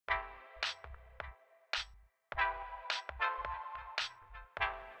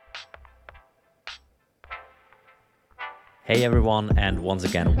Hey everyone, and once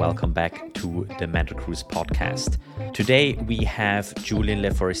again, welcome back to the Mental Cruise podcast. Today we have Julien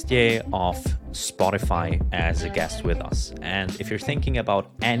Leforestier of Spotify as a guest with us. And if you're thinking about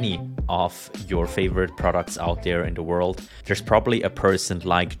any of your favorite products out there in the world, there's probably a person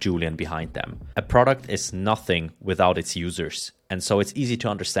like Julien behind them. A product is nothing without its users. And so it's easy to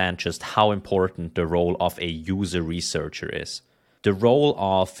understand just how important the role of a user researcher is. The role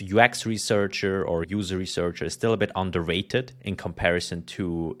of UX researcher or user researcher is still a bit underrated in comparison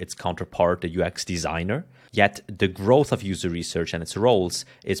to its counterpart, the UX designer. Yet the growth of user research and its roles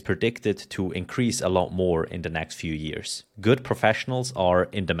is predicted to increase a lot more in the next few years. Good professionals are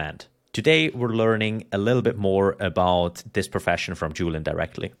in demand. Today, we're learning a little bit more about this profession from Julien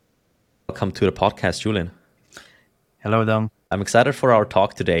directly. Welcome to the podcast, Julien. Hello, Dom. I'm excited for our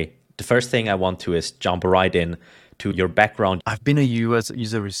talk today. The first thing I want to is jump right in to your background. I've been a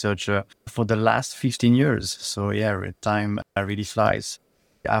user researcher for the last 15 years. So time really flies.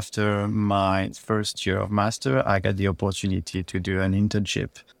 After my first year of master, I got the opportunity to do an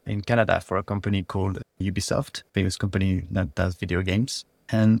internship in Canada for a company called Ubisoft, famous company that does video games.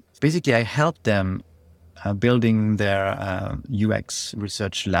 And basically I helped them building their UX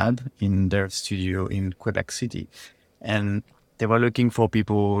research lab in their studio in Quebec City. And they were looking for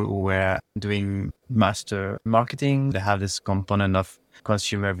people who were doing master marketing. They have this component of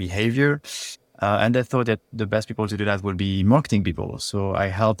consumer behavior. And they thought that the best people to do that would be marketing people. So I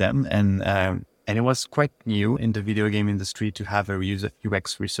helped them. And it was quite new in the video game industry to have a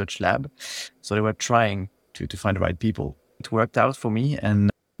UX research lab. So they were trying to find the right people. It worked out for me. And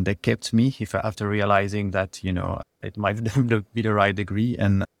they kept me after realizing that, it might be the right degree.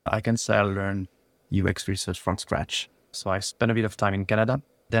 And I can say I learned UX research from scratch. So I spent a bit of time in Canada.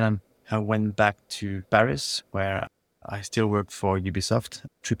 Then I went back to Paris, where I still worked for Ubisoft.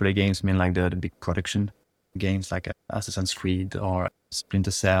 AAA games mean like the big production games like Assassin's Creed or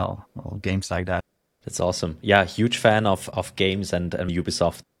Splinter Cell or games like that. That's awesome. Yeah, huge fan of games and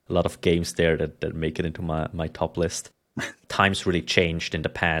Ubisoft. A lot of games there that make it into my top list. Times really changed in the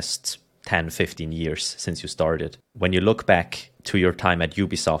past 10, 15 years since you started. When you look back to your time at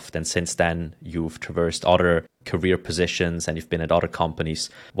Ubisoft and since then you've traversed other career positions and you've been at other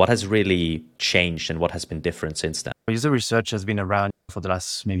companies, what has really changed and what has been different since then? User research has been around for the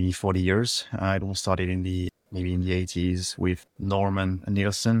last maybe 40 years. It all started in the 80s with Norman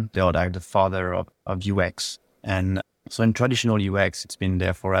Nielsen, the father of UX. And so in traditional UX, it's been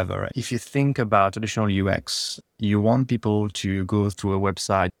there forever. If you think about traditional UX, you want people to go through a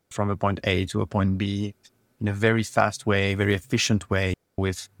website from a point A to a point B in a very fast way, very efficient way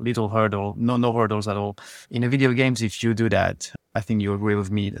with little hurdle, no hurdles at all. In a video games, if you do that, I think you agree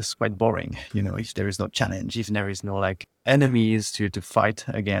with me, it's quite boring. If there is no challenge, if there is no enemies to fight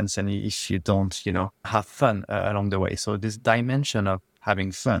against, and if you don't, have fun along the way. So this dimension of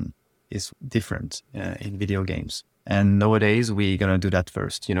having fun is different in video games. And nowadays, we're going to do that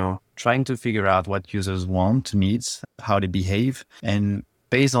first, trying to figure out what users want, needs, how they behave. And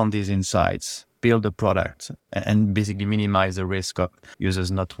based on these insights, build a product and basically minimize the risk of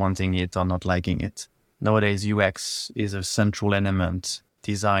users not wanting it or not liking it. Nowadays, UX is a central element,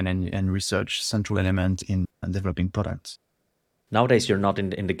 design and research, central element in developing products. Nowadays, you're not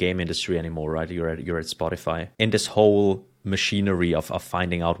in the game industry anymore, right? You're at Spotify. In this whole machinery of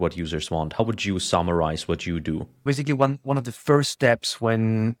finding out what users want, how would you summarize what you do? Basically, one of the first steps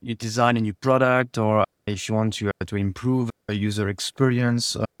when you design a new product or if you want to improve a user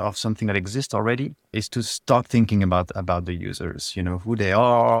experience of something that exists already is to start thinking about the users, who they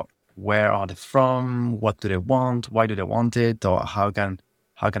are, where are they from, what do they want, why do they want it, or how can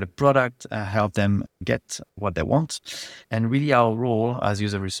a product help them get what they want. And really our role as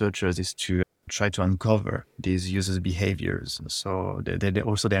user researchers is to try to uncover these users' behaviors. So they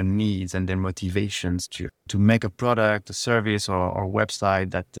also their needs and their motivations to make a product, a service or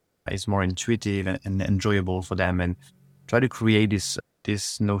website that is more intuitive and enjoyable for them, and try to create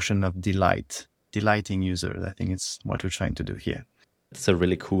this notion of delighting users. I think it's what we're trying to do here. It's a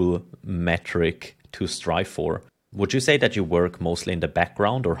really cool metric to strive for. Would you say that you work mostly in the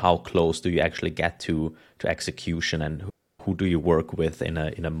background, or how close do you actually get to execution, and who do you work with in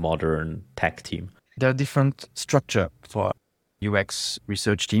a modern tech team? There are different structure for UX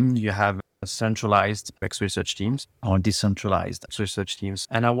research team. You have centralized UX research teams or decentralized research teams.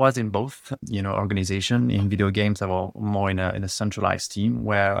 And I was in both, organization. In video games, I was more in a centralized team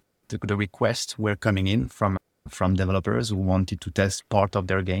where the requests were coming in from developers who wanted to test part of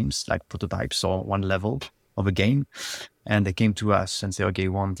their games, like prototypes or one level of a game. And they came to us and say, okay, we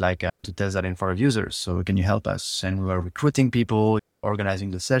want to test that in front of users. So can you help us? And we were recruiting people,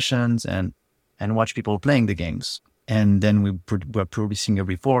 organizing the sessions and watch people playing the games. And then we're producing a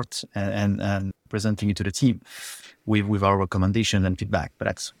report and presenting it to the team with our recommendations and feedback. But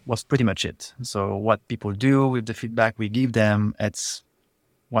that was pretty much it. So what people do with the feedback we give them,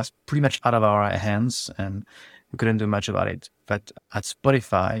 was pretty much out of our hands and we couldn't do much about it. But at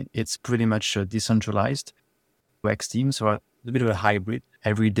Spotify, it's pretty much a decentralized UX team. So a bit of a hybrid.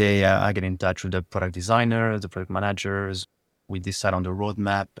 Every day I get in touch with the product designer, the product managers. We decide on the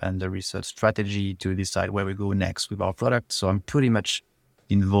roadmap and the research strategy to decide where we go next with our product. So I'm pretty much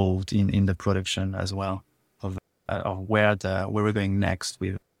involved in the production as well of where we're going next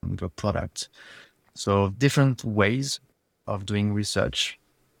with the product. So different ways of doing research.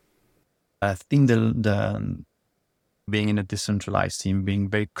 I think the being in a decentralized team, being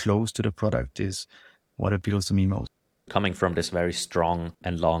very close to the product is what appeals to me most. Coming from this very strong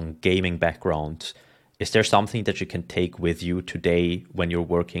and long gaming background, is there something that you can take with you today when you're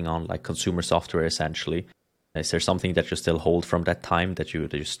working on like consumer software essentially? Is there something that you still hold from that time that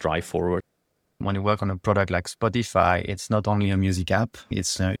you strive forward? When you work on a product like Spotify, it's not only a music app,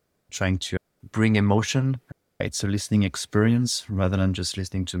 it's trying to bring emotion. It's a listening experience rather than just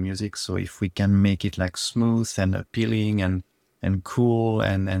listening to music. So if we can make it like smooth and appealing and cool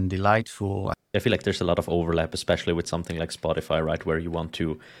and delightful. I feel like there's a lot of overlap, especially with something like Spotify, right? Where you want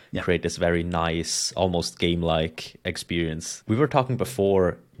to create this very nice, almost game-like experience. We were talking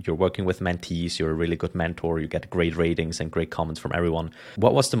before, you're working with mentees, you're a really good mentor, you get great ratings and great comments from everyone.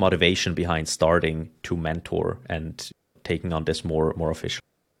 What was the motivation behind starting to mentor and taking on this more officially?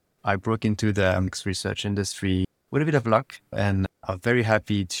 I broke into the UX research industry with a bit of luck, and I'm very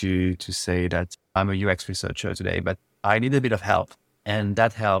happy to say that I'm a UX researcher today, but I need a bit of help. And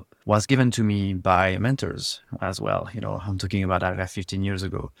that help was given to me by mentors as well. I'm talking about that 15 years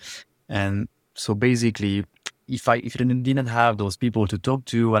ago. And so basically, if I didn't have those people to talk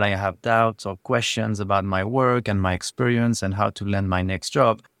to when I have doubts or questions about my work and my experience and how to land my next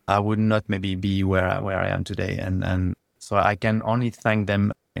job, I would not maybe be where I am today. And so I can only thank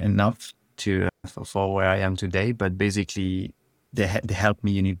them enough for where I am today. But basically, they help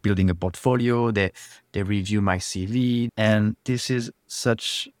me in building a portfolio. They review my CV, and this is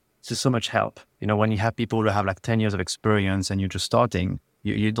so much help. When you have people who have like 10 years of experience and you're just starting,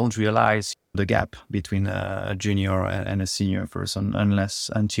 you don't realize the gap between a junior and a senior person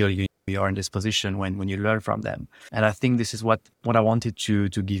until you are in this position when you learn from them. And I think this is what I wanted to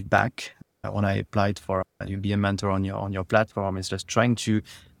give back when I applied for you be a mentor on your platform. Is just trying to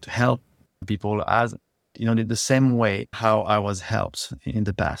help people as the same way how I was helped in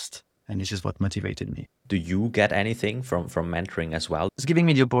the past. And this is what motivated me. Do you get anything from mentoring as well? It's giving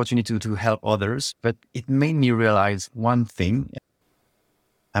me the opportunity to help others, but it made me realize one thing.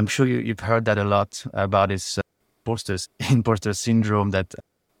 I'm sure you've heard that a lot about this imposter syndrome that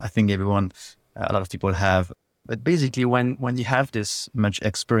I think a lot of people have. But basically, when you have this much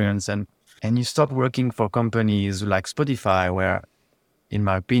experience and you start working for companies like Spotify, where, in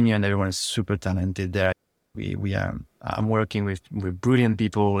my opinion, everyone is super talented there. I'm working with brilliant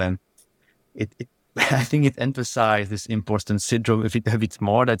people, and I think it emphasizes this imposter syndrome a bit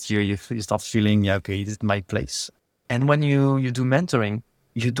more, that you start feeling, okay, this is my place. And when you do mentoring,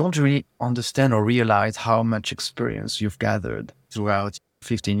 you don't really understand or realize how much experience you've gathered throughout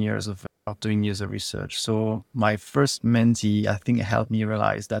 15 years of doing user research. So my first mentee, I think, helped me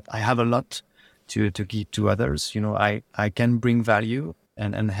realize that I have a lot to give to others. I can bring value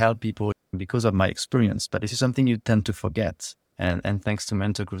and help people because of my experience, but this is something you tend to forget. And thanks to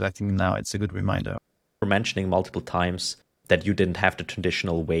Mentor Groups, I think now it's a good reminder. You're mentioning multiple times that you didn't have the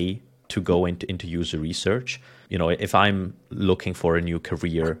traditional way to go into user research. If I'm looking for a new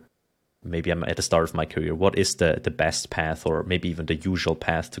career, maybe I'm at the start of my career, what is the best path, or maybe even the usual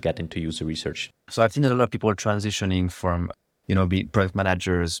path to get into user research? So I've seen a lot of people transitioning from be product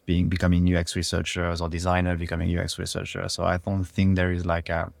managers becoming UX researchers, or designers becoming UX researchers. So I don't think there is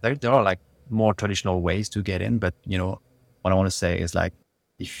there are like more traditional ways to get in. But what I want to say is, like,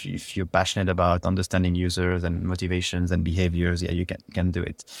 if you're passionate about understanding users and motivations and behaviors, you can do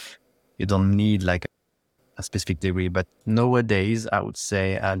it. You don't need like a specific degree, but nowadays I would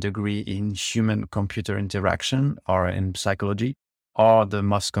say a degree in human computer interaction or in psychology are the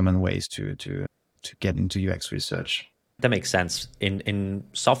most common ways to get into UX research. That makes sense in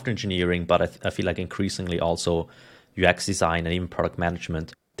software engineering, but I feel like increasingly also UX design and even product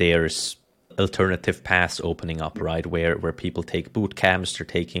management, there's alternative paths opening up, right? Where people take boot camps, they're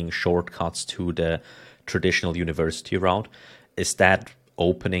taking shortcuts to the traditional university route. Is that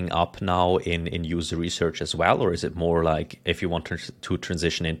opening up now in user research as well? Or is it more like, if you want to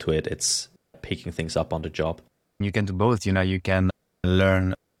transition into it, it's picking things up on the job? You can do both. You can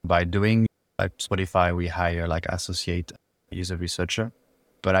learn by doing. At Spotify, we hire like associate user researcher,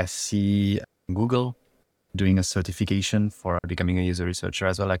 but I see Google doing a certification for becoming a user researcher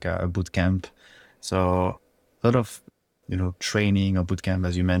as well, like a boot camp. So a lot of, training or boot camp,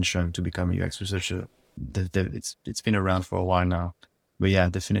 as you mentioned, to become a UX researcher. It's been around for a while now, but yeah,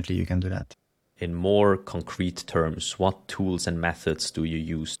 definitely you can do that. In more concrete terms, what tools and methods do you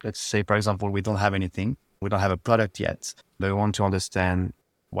use? Let's say, for example, we don't have anything. We don't have a product yet, but we want to understand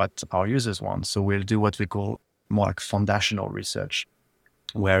what our users want. So we'll do what we call more like foundational research,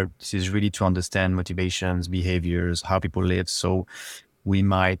 where this is really to understand motivations, behaviors, how people live. So we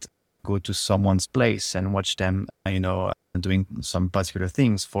might go to someone's place and watch them, doing some particular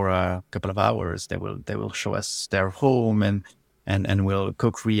things for a couple of hours. They will show us their home and we'll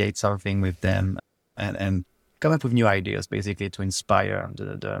co-create something with them and come up with new ideas, basically to inspire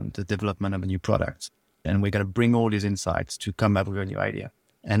the development of a new product. And we're going to bring all these insights to come up with a new idea.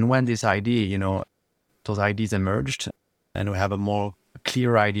 And when this idea, those ideas emerged and we have a more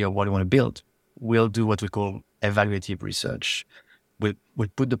clear idea of what we want to build, we'll do what we call evaluative research. We'll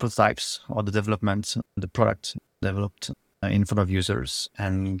put the prototypes or the development, the product developed in front of users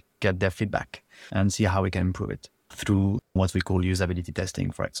and get their feedback and see how we can improve it through what we call usability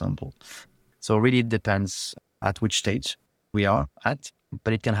testing, for example. So really it depends at which stage we are at,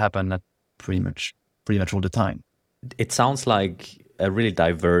 but it can happen at pretty much all the time. It sounds like a really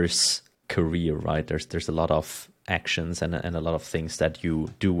diverse career, right? There's a lot of actions and a lot of things that you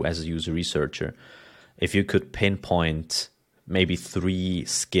do as a user researcher. If you could pinpoint maybe 3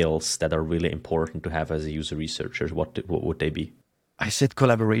 skills that are really important to have as a user researcher, what would they be? I said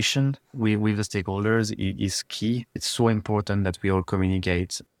collaboration with the stakeholders is key. It's so important that we all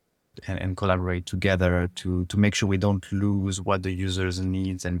communicate and collaborate together to make sure we don't lose what the users'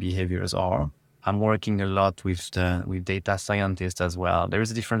 needs and behaviors are. I'm working a lot with data scientists as well. There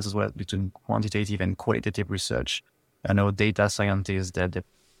is a difference as well between quantitative and qualitative research. I know data scientists that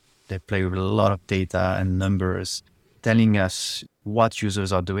they play with a lot of data and numbers, telling us what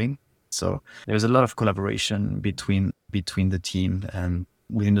users are doing. So there's a lot of collaboration between the team and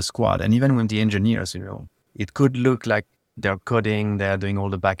within the squad, and even with the engineers. It could look like they're coding, they're doing all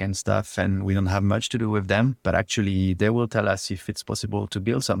the backend stuff, and we don't have much to do with them. But actually, they will tell us if it's possible to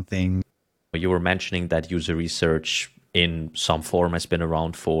build something. You were mentioning that user research in some form has been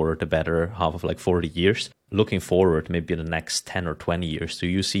around for the better half of like 40 years. Looking forward, maybe in the next 10 or 20 years, do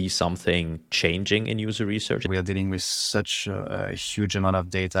you see something changing in user research? We are dealing with such a huge amount of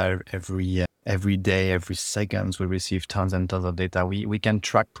data every day, every second. We receive tons and tons of data. We can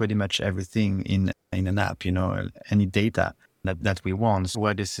track pretty much everything in an app, any data that we want.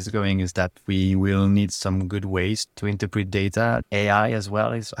 Where this is going is that we will need some good ways to interpret data. AI as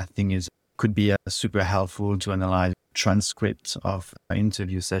well could be super helpful to analyze transcripts of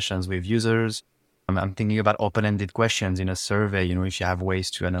interview sessions with users. I'm thinking about open-ended questions in a survey. If you have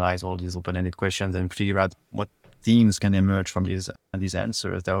ways to analyze all these open-ended questions and figure out what themes can emerge from these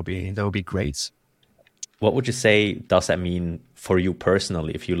answers, that would be great. What would you say does that mean for you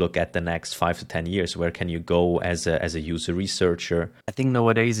personally? If you look at the next 5 to 10 years, where can you go as a user researcher? I think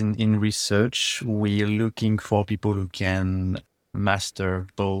nowadays in research, we're looking for people who can master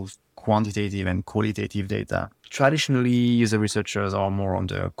both quantitative and qualitative data. Traditionally, user researchers are more on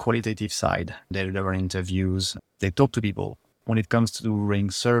the qualitative side. They run interviews, they talk to people. When it comes to doing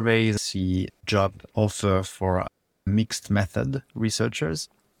surveys, I see job offer for mixed method researchers.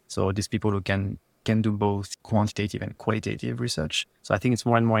 So these people who can do both quantitative and qualitative research. So I think it's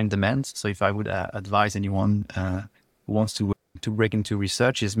more and more in demand. So if I would advise anyone who wants to break into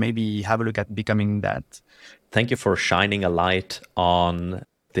research, is maybe have a look at becoming that. Thank you for shining a light on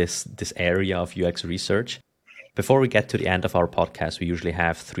this area of UX research. Before we get to the end of our podcast, we usually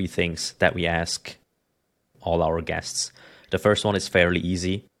have 3 things that we ask all our guests. The first one is fairly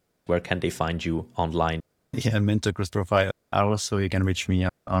easy. Where can they find you online? Yeah, Mentor Cruise profile. Also, you can reach me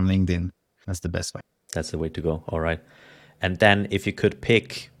on LinkedIn. That's the best way. That's the way to go. All right. And then if you could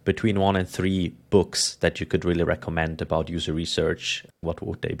pick between 1 and 3 books that you could really recommend about user research, what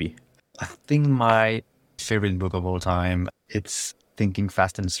would they be? I think my favorite book of all time, it's Thinking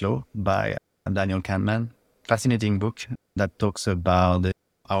Fast and Slow by Daniel Kahneman. Fascinating book that talks about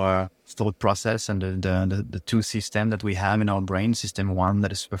our thought process and the 2 systems that we have in our brain. System 1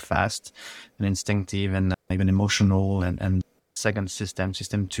 that is super fast and instinctive and even emotional, and second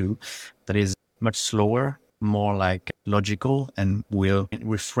system 2, that is much slower, more like logical, and will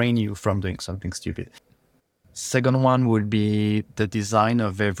refrain you from doing something stupid. Second one would be The Design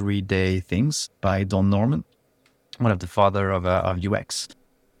of Everyday Things by Don Norman, one of the father of UX.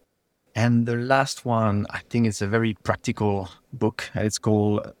 And the last one, I think it's a very practical book. It's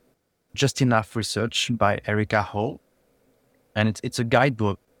called Just Enough Research by Erica Hall. And it's a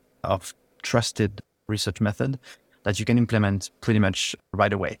guidebook of trusted research method that you can implement pretty much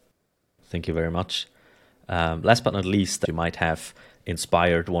right away. Thank you very much. Last but not least, you might have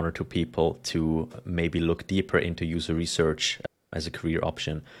inspired one or two people to maybe look deeper into user research as a career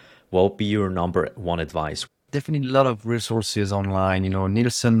option. What would be your number one advice? Definitely a lot of resources online,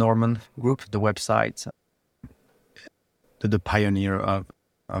 Nielsen Norman Group, the website, the pioneer of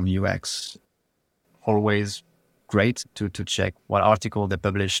UX. Always great to check what article they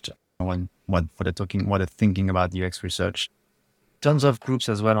published, what they're thinking about UX research. Tons of groups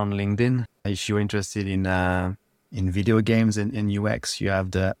as well on LinkedIn. If you're interested in video games and in UX, you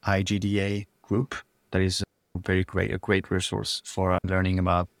have the IGDA group. That is a great resource for learning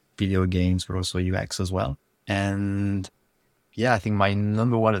about video games, but also UX as well. And yeah, I think my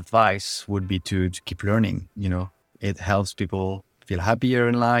number one advice would be to keep learning. It helps people feel happier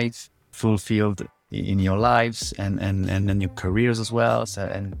in life, fulfilled in your lives and your careers as well,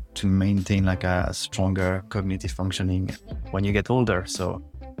 and to maintain like a stronger cognitive functioning when you get older. So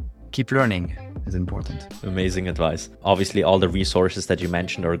keep learning is important. Amazing advice. Obviously, all the resources that you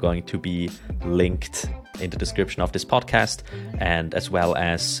mentioned are going to be linked in the description of this podcast, and as well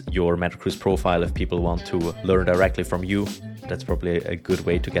as your Mental Cruise profile if people want to learn directly from you. That's probably a good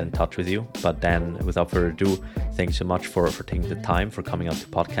way to get in touch with you. But then without further ado, thanks so much for taking the time, for coming on to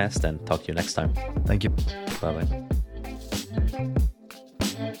the podcast, and talk to you next time. Thank you. Bye-bye.